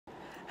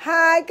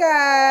Hi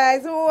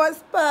guys,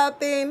 what's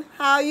poppin'?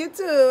 How you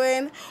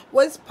doing?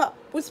 What's pop?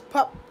 What's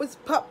pop? What's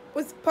pop?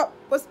 What's pop?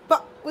 What's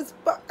pop? What's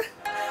pop?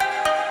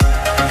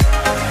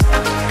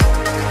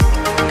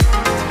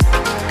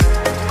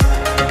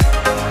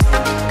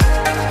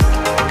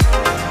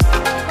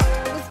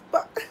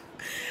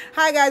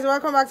 Hi guys,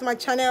 welcome back to my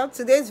channel.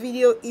 Today's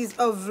video is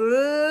a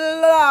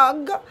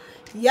vlog.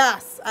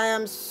 Yes, I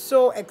am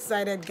so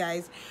excited,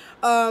 guys.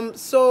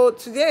 So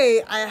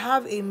today I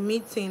have a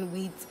meeting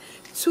with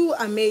two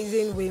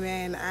amazing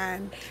women,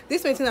 and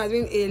this meeting has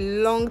been a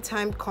long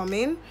time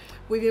coming.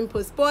 We've been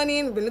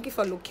postponing, we've been looking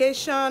for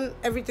location,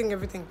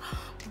 everything,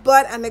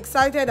 but I'm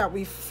excited that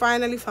we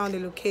finally found a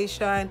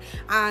location,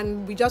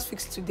 and we just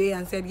fixed today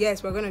and said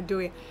yes, we're gonna do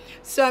it.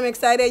 So I'm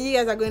excited. You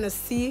guys are going to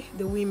see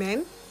the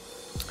women.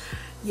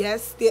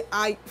 Yes, they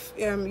are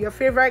your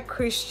favorite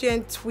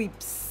Christian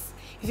tweeps.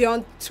 If you're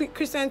on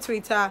Christian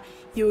Twitter,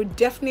 you would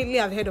definitely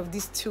have heard of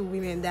these two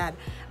women that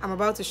I'm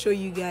about to show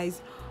you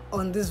guys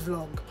on this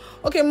vlog.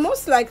 Okay,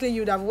 most likely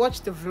you'd have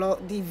watched the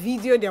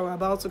video they were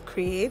about to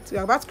create.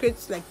 We're about to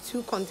create like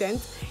two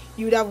content.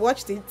 You would have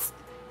watched it,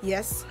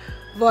 yes,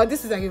 but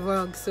this is like a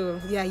vlog, so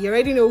yeah, you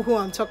already know who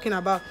I'm talking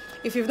about.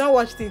 If you've not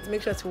watched it,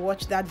 make sure to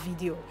watch that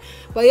video.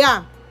 But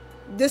yeah,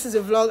 this is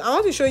a vlog. I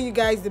want to show you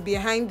guys the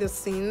behind the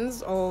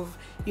scenes of,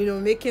 you know,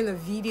 making a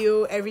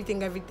video,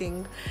 everything,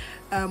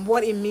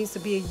 what it means to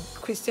be a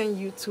Christian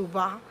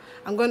YouTuber.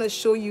 I'm gonna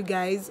show you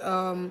guys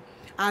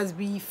as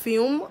we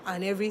film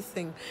and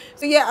everything.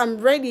 So yeah, I'm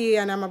ready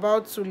and I'm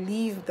about to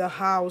leave the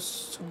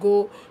house to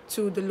go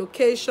to the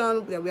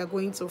location that we are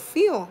going to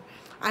film.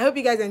 I hope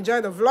you guys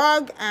enjoy the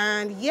vlog,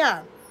 and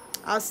yeah,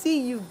 I'll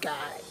see you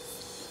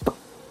guys.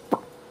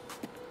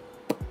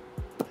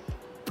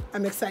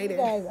 I'm excited.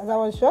 Guys, as I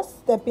was just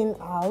stepping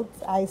out,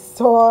 I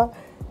saw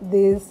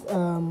this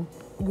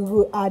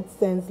Google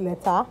Adsense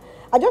letter.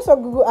 I just saw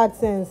Google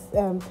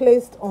Adsense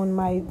placed on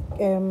my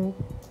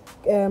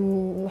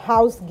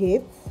house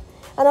gate,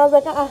 and I was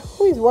like,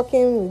 who is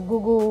working with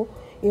Google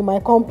in my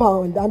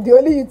compound? I'm the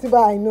only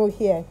YouTuber I know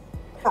here.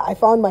 I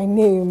found my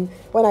name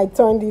when I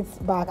turned it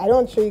back. I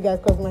don't show you guys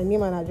because my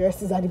name and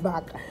address is at the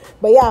back,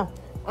 but yeah.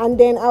 And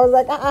then I was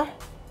like,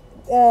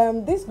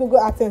 this Google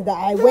Adsense that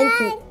I went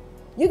to,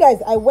 you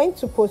guys, I went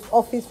to post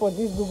office for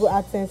this Google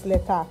Adsense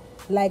letter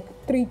like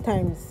 3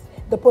 times.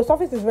 The post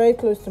office is very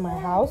close to my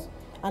house,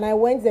 and I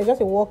went there,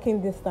 just a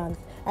walking distance.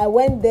 I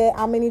went there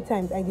how many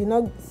times? I did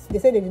not. They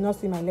said they did not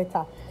see my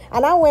letter,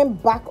 and I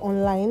went back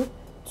online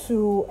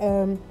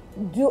to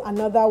do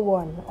another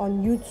one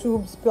on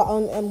YouTube's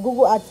on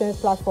Google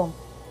Adsense platform.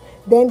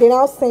 Then they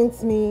now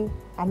sent me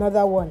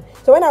another one.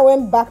 So when I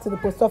went back to the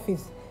post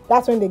office,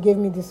 that's when they gave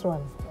me this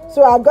one.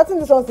 So I've gotten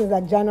this one since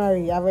like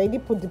January. I've already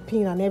put the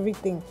pin and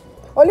everything,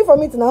 only for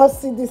me to now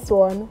see this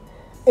one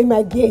in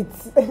my gate.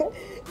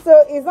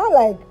 So it's not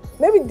like,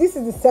 maybe this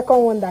is the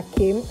second one that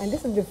came and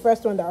this is the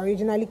first one that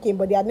originally came,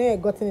 but they had not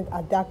yet gotten it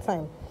at that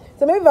time.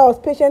 So maybe if I was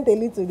patient a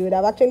little, they would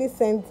have actually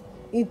sent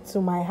it to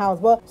my house.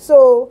 But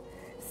so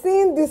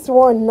seeing this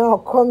one now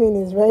coming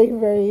is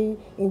very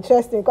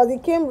interesting, because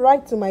it came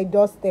right to my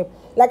doorstep.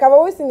 Like I've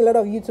always seen a lot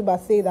of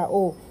YouTubers say that,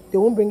 oh, they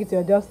won't bring it to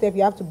your doorstep,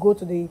 you have to go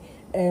to the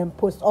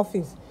post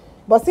office.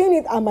 But seeing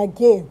it at my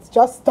gate,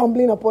 just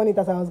stumbling upon it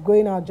as I was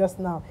going out just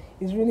now,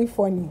 is really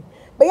funny.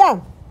 But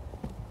yeah,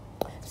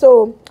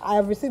 so I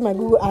have received my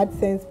Google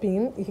AdSense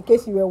pin. In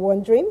case you were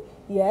wondering,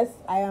 yes,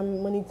 I am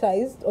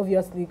monetized,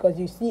 obviously, because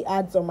you see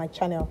ads on my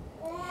channel.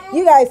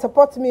 You guys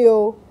support me,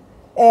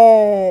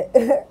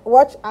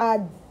 watch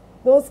ads.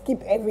 Don't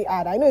skip every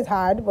ad. I know it's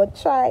hard, but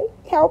try.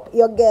 Help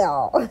your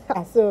girl.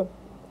 So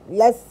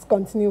let's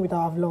continue with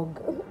our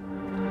vlog.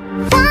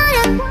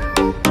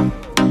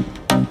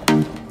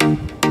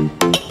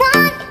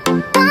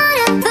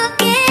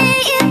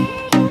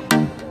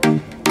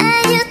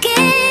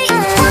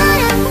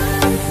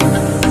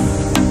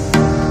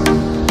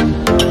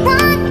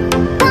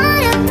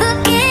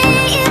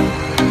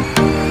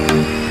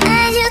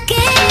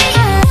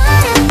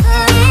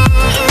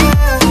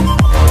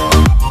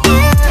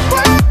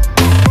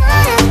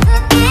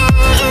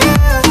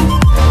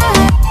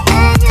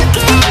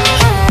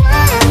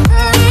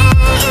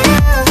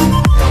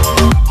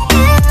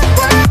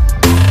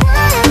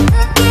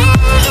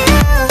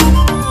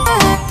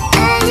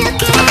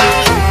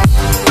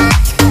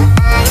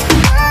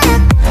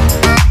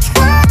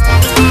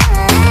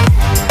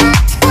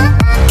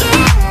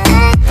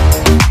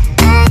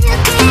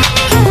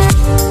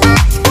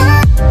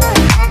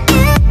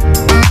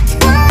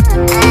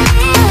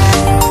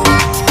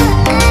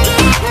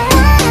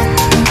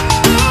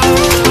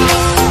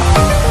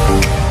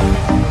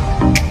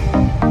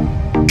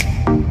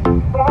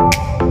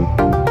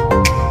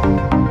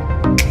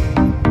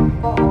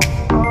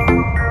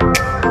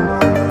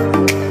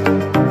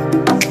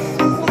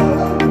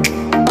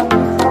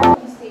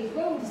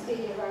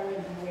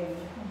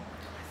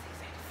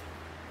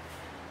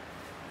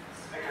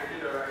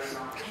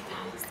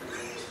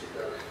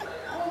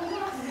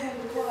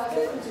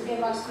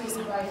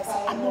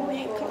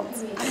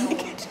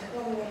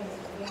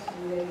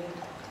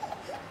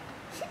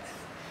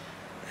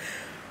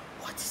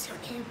 is your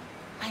name?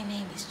 My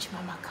name is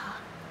Chimamaka.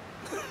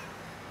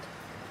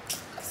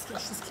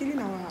 She's killing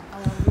our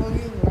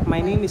vlogging.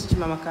 My name is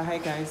Chimamaka. Hi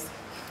guys.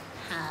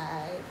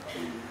 Hi.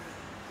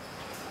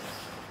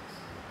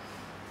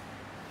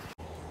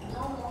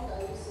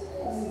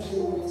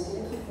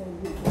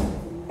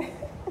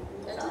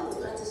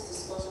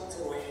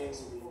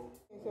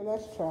 So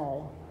let's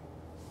try.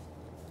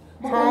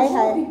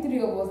 Hi. Pick 3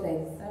 of us like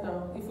this. I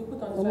know. If you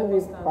put on the Let me tripod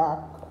read stand. back.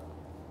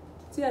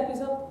 Tia, please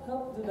help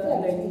do that. Yeah,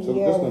 Like, So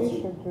Yeah, let's we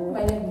continue. should do.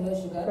 My name is no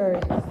sugar. Sorry.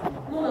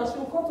 no,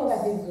 she'll cut I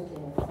us. think it's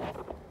okay.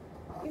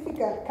 If you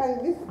can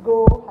this go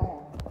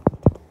higher?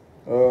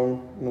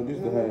 No, this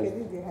is the Okay, highest.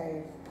 this is the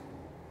highest.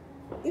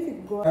 If it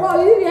go. Well,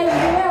 you didn't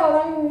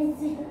allow me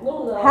to. No.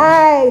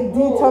 Hi,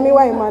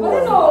 Tomiwa I don't know. Immanuel.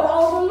 I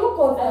was look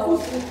I at was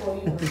looking for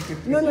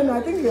you. No,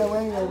 I think you're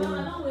wearing your No, wing. I'm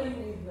not wearing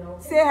it now.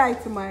 Say hi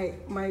to my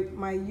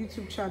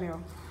YouTube channel.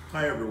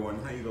 Hi everyone,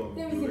 how you all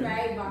Let me see my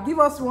eye back. Give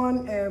us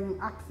one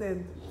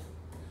accent.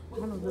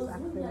 One of those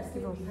accents. Give us.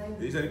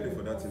 They usually pay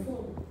for that thing.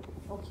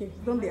 Okay,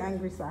 don't be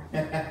angry, sir.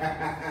 Does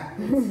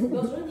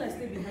red light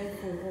stay behind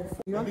phone off?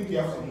 I think you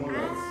have some more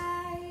lights.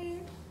 Hi.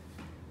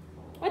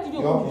 Why did you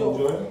You all open the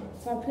door? enjoy?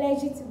 It's my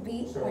pleasure to be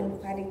on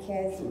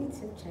Fadekemi's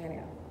YouTube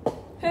channel.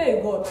 Hey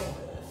God.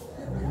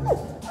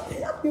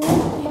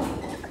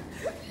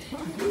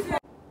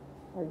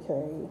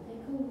 Okay.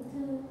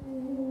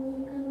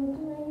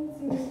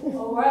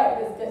 Alright,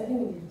 let's get in.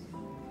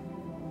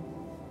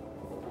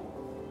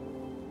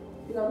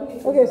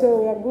 Okay, so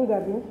we are good,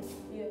 Abby.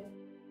 Yeah.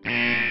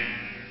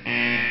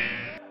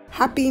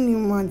 Happy new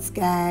month,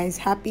 guys.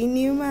 Happy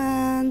new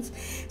month.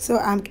 So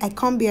I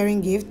come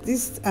bearing gift.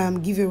 This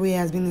giveaway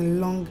has been a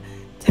long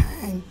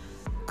time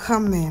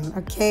coming.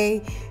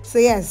 Okay, so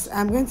yes,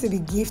 I'm going to be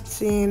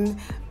gifting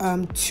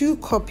 2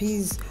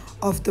 copies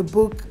of the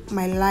book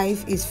My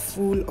Life is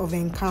Full of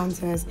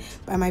Encounters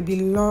by my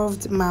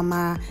beloved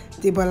mama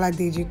Debola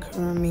Deji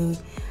Kurumi.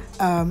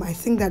 I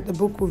think that the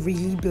book will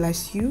really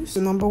bless you. So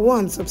number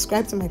 1,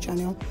 subscribe to my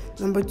channel.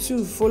 Number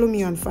 2, follow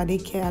me on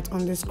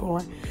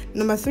Fadekemi_.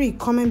 Number 3,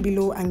 comment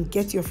below and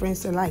get your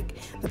friends to like.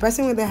 The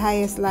person with the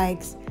highest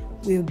likes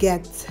will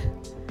get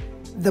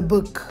the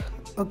book.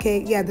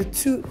 Okay, yeah, the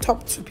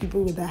top two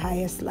people with the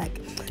highest like.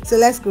 So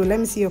let's go. Let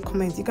me see your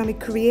comments. You can be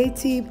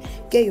creative,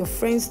 get your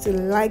friends to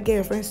like, get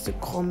your friends to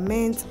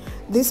comment.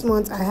 This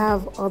month I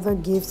have other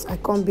gifts. I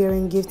come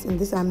bearing gifts in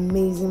this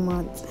amazing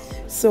month.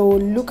 So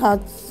look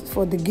out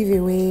for the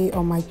giveaway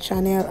on my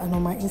channel and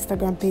on my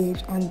Instagram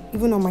page and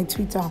even on my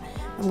Twitter.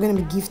 I'm gonna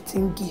be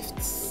gifting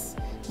gifts.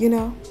 You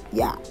know,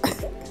 yeah.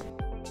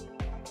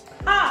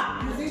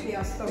 You think they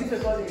are stuck? This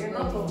is a lot of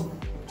bloopers.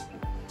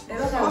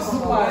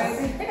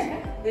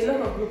 A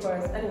lot of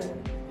bloopers. Anyway.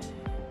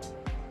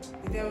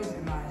 The devil is a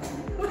liar.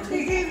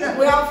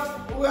 we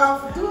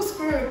have do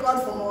screen record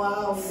from our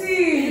house.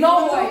 See,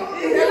 No way.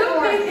 We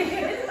don't think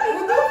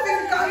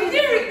You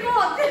didn't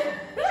record.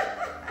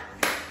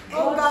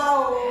 Oh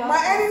God, my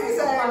enemies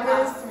are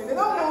against me. They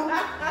don't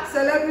want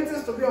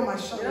celebrities to be on my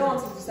show. They don't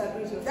want to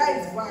disagree with you. That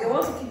is why. They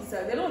want to keep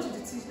disagreeing. They don't want you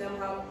to teach them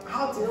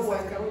how to know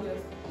what can we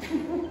just.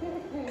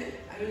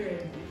 I don't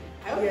ready.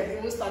 I hope they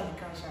won't start the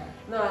cash out.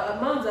 No,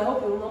 Amanda, I hope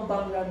you will not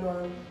bang that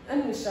one.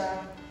 Anyway, Sha.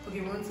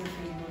 Okay, 1, 2, 3, go.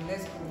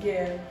 Let's go.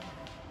 Yeah.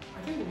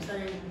 I think we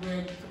started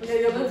red. Yeah,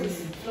 you're going to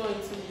flow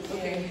into it.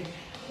 Okay.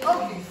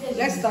 Okay.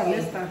 Let's start.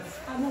 It's Yeah.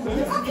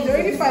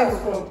 already 5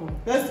 o'clock.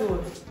 Let's do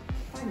it.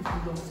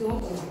 So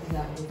what was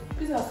that?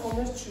 Please have fun.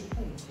 Let's trip.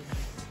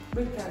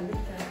 Break time.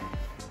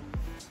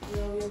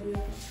 Yeah.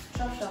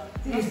 Sharp.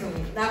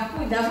 That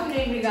food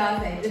didn't bring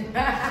outside.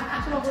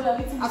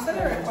 I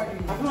started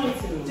recording. I've not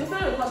eaten. Just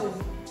not recording.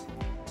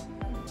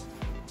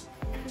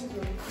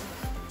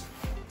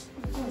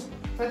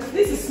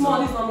 This is small,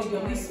 this is not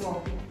medium, this is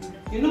small.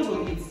 You know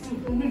go eat.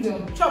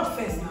 Chop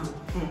first now.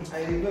 I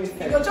will go eat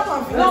You go chop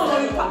and finish. No,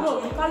 you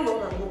carry your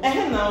own and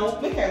go. Now,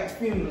 make I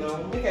film now.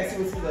 Make I see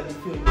what is the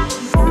film.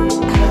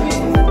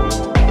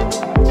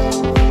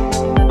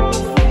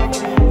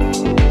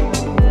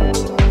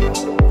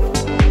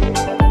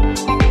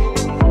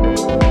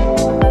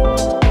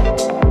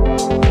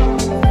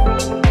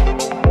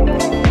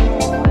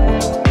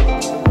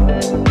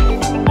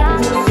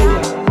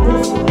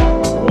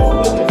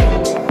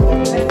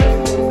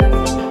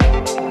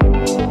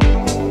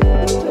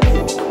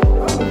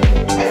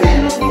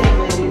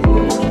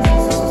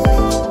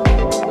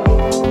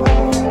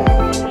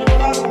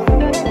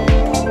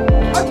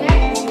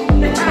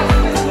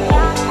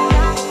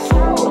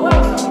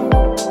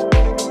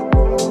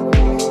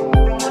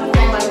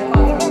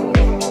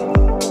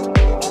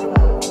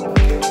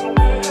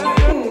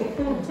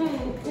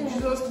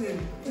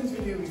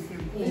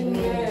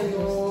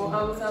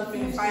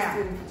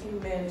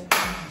 Amen.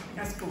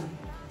 Let's go.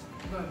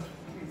 God,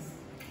 please.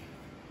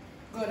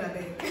 God, I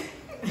beg.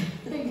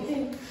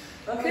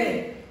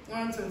 Okay.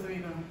 1, 2, 3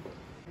 now.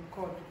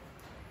 Record.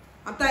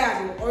 I'm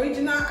tired of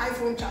original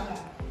iPhone charger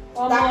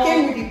Oh, that no.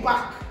 came with the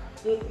pack.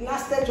 It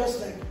lasted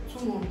just like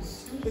 2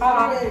 months.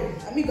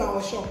 I mean, I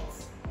was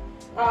shocked.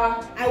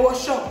 I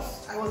was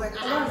shocked. I was like,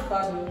 That's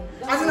bad though.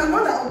 as in, I'm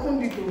not that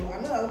opened it though.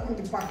 I'm not that opened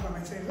the pack by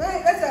myself.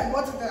 Let's say I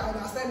bought it, I would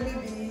have said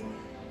maybe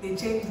they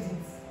changed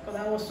it. Because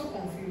I was so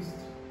confused.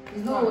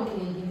 It's not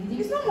working.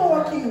 It's not more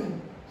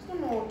working. It's not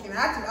more working. I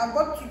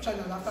got 2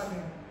 chargers after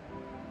them.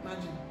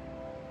 Imagine.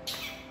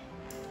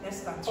 Let's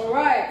start.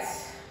 Alright.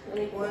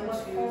 1, 2,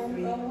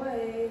 3.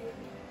 Away.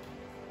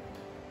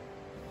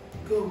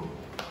 Go.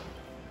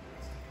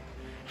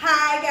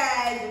 Hi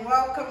guys,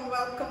 welcome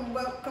back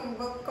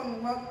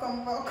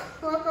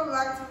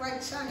to my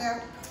channel.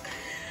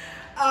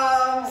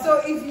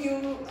 So if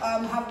you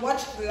have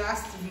watched the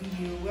last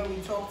video where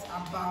we talked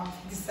about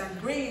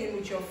disagreeing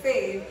with your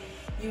fave,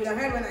 you would have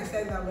heard when I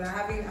said that we are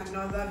having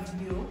another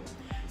video.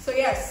 So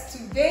yes,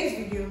 today's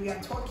video we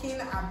are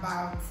talking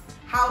about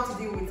how to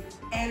deal with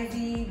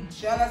envy,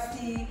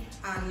 jealousy,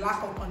 and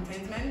lack of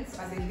contentment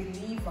as a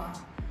believer.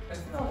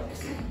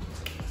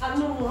 I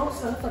know how to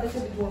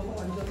Fadekemi the one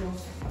for my job.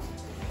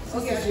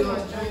 Okay, I should not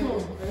join you.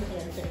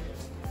 Okay.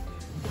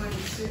 1,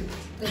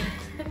 2.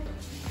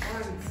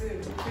 1,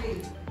 2,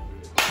 3.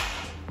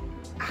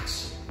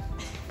 Action.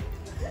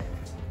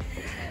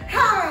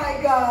 Hi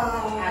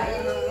guys.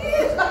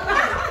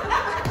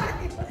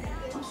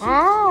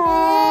 Hi.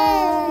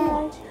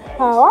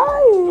 How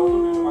are you?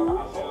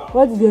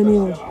 What is your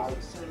name?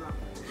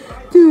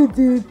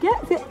 Get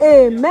say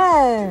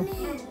amen.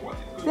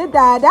 Say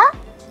dada.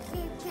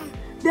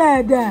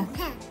 Dada.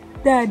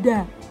 Dada.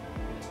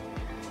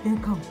 Then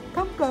come.